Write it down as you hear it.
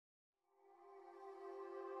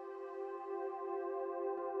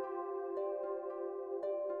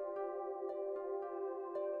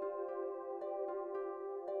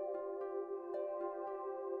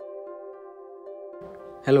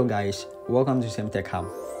Hello guys, welcome to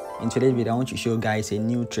𝐁𝐢𝐭𝐜𝐭. In today's video, I want to show you guys a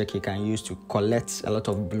new trick you can use to collect a lot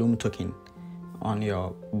of Blum token on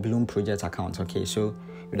your Blum project account. Okay, so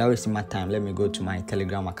without wasting my time, let me go to my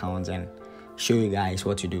Telegram account and show you guys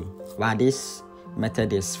what to do. But this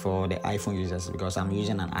method is for the iPhone users because I'm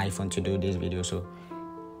using an iPhone to do this video, so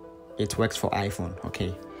it works for iPhone.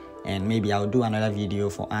 Okay, and maybe I'll do another video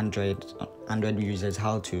for Android users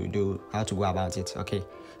how to go about it. Okay,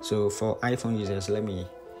 so for iPhone users, let me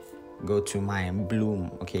go to my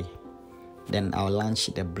Blum. Okay, then I'll launch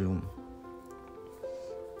the Blum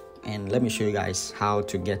and let me show you guys how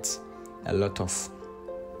to get a lot of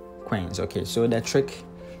coins. Okay, so the trick,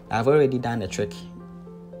 I've already done the trick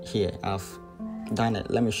here. I've done it.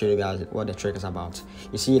 Let me show you guys what the trick is about.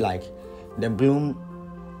 You see, like the Blum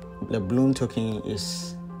token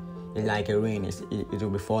is like a rain. It will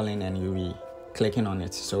be falling and you'll be clicking on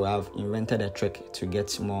it. So I've invented a trick to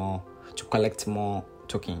collect more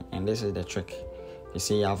token, and this is the trick. You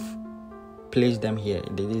see, I've placed them here.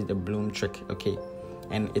 This is the Blum trick. Okay,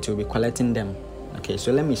 and it will be collecting them. Okay,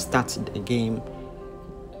 so let me start the game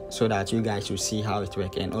so that you guys will see how it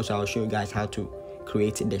works, and also I'll show you guys how to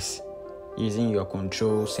create this using your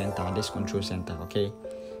control center, this control center. Okay,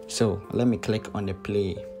 so let me click on the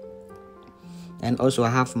play, and also I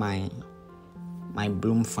have my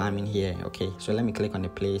Blum farm in here. Okay, so let me click on the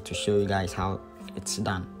play to show you guys how it's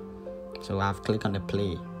done. So I've clicked on the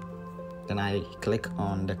play, then I click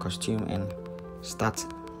on the costume and start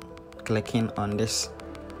clicking on this.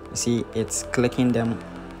 You see, it's clicking them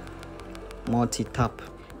multi-tap.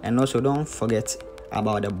 And also don't forget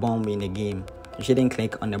about the bomb in the game. You shouldn't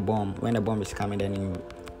click on the bomb. When the bomb is coming, then you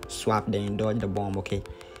swap, then you dodge the bomb. Okay,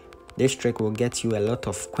 this trick will get you a lot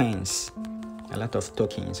of coins, a lot of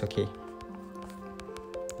tokens. Okay,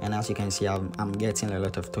 and as you can see, I'm getting a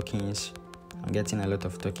lot of tokens.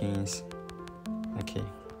 Okay,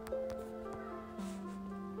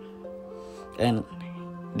 and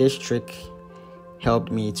this trick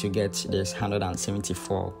helped me to get this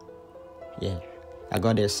 174. Yeah, I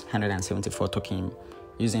got this 174 token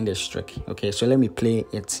using this trick. Okay, so let me play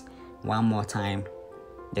it one more time,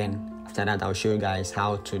 then after that I'll show you guys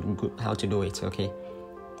how to do it. Okay,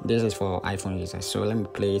 this is for iPhone users, so let me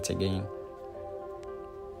play it again,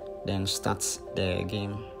 then start the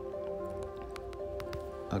game.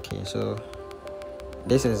 Okay, so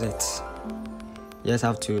this is it. You just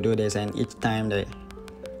have to do this, and each time the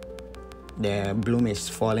Blum is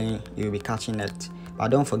falling, you'll be catching it. But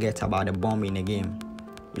don't forget about the bomb in the game.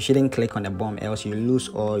 You shouldn't click on the bomb, else you lose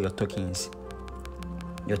all your tokens.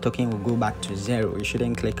 Your token will go back to 0. You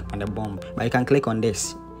shouldn't click on the bomb, but you can click on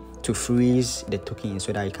this to freeze the token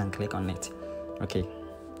so that you can click on it. Okay,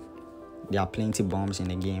 there are plenty bombs in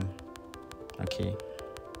the game.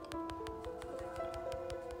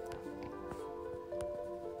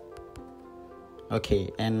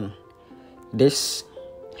 Okay, and this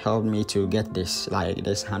helped me to get this, like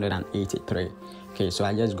this 183. Okay, so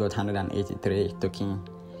I just got 183 token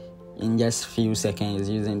in just few seconds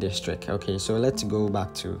using this trick. Okay, so let's go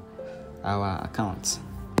back to our account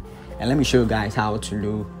and let me show you guys how to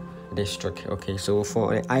do this trick. Okay, so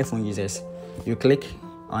for the iPhone users, you click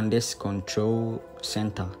on this control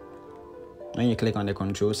center. When you click on the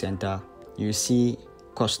control center, you see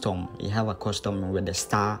custom. You have a custom with the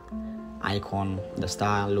star icon, the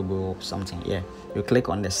star logo, something. Yeah, you click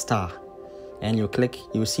on the star and you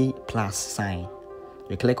see plus sign.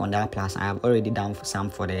 You click on that plus. I have already done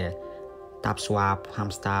some for the tap swap,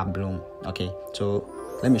 hamster, Blum. Okay, so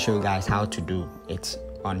let me show you guys how to do it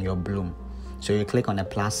on your Blum. So you click on the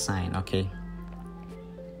plus sign. Okay,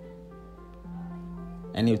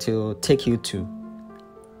 and it will take you to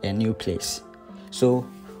a new place. So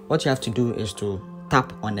what you have to do is to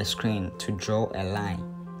tap on the screen to draw a line.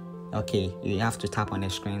 Okay, you have to tap on the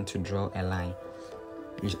screen to draw a line.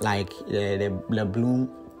 Like the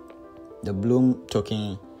Blum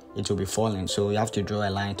token, it will be falling, so you have to draw a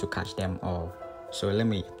line to catch them all. So let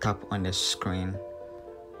me tap on the screen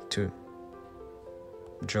to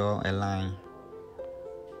draw a line.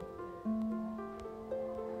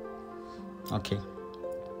 Okay,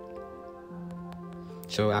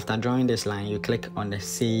 so after drawing this line, you click on the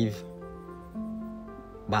save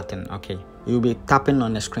button. Okay, you'll be tapping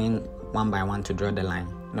on the screen one by one to draw the line,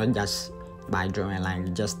 not just by drawing a line.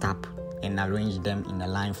 You just tap and arrange them in the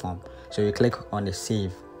line form. So you click on the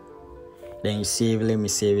save, then you save. Let me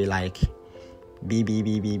save it like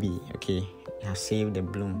BBBBB. Okay, I have saved the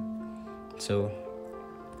Blum. So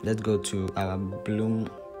let's go to our Blum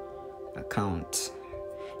account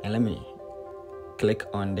and let me click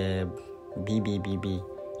on the BBBB.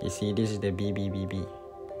 You see, this is the BBBB.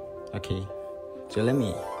 Okay, so let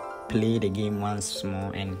me play the game once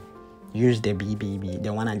more and use the BBB,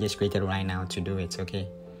 the one I just created right now, to do it. Okay,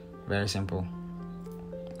 very simple.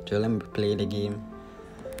 So let me play the game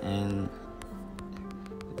and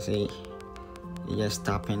see, just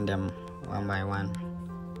tapping them one by one.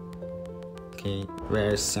 Okay,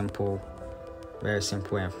 very simple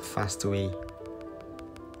and fast way.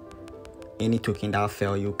 Any token that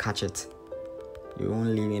fail, you catch it. You won't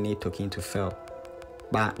leave any token to fail.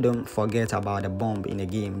 But don't forget about the bomb in the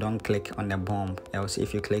game. Don't click on the bomb, else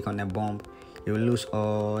if you click on the bomb, you will lose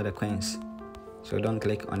all the coins. So don't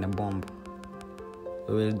click on the bomb.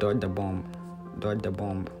 You will dodge the bomb. Dodge the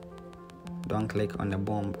bomb. Don't click on the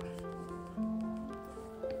bomb.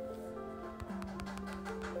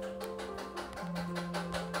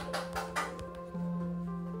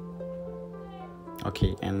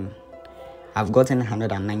 Okay, and I've gotten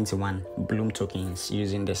 191 Blum tokens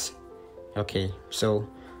using this. Okay, so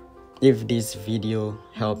if this video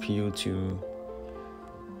helped you to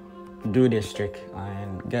do this trick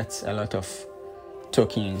and get a lot of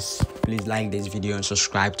tokens, please like this video and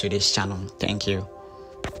subscribe to this channel. Thank you.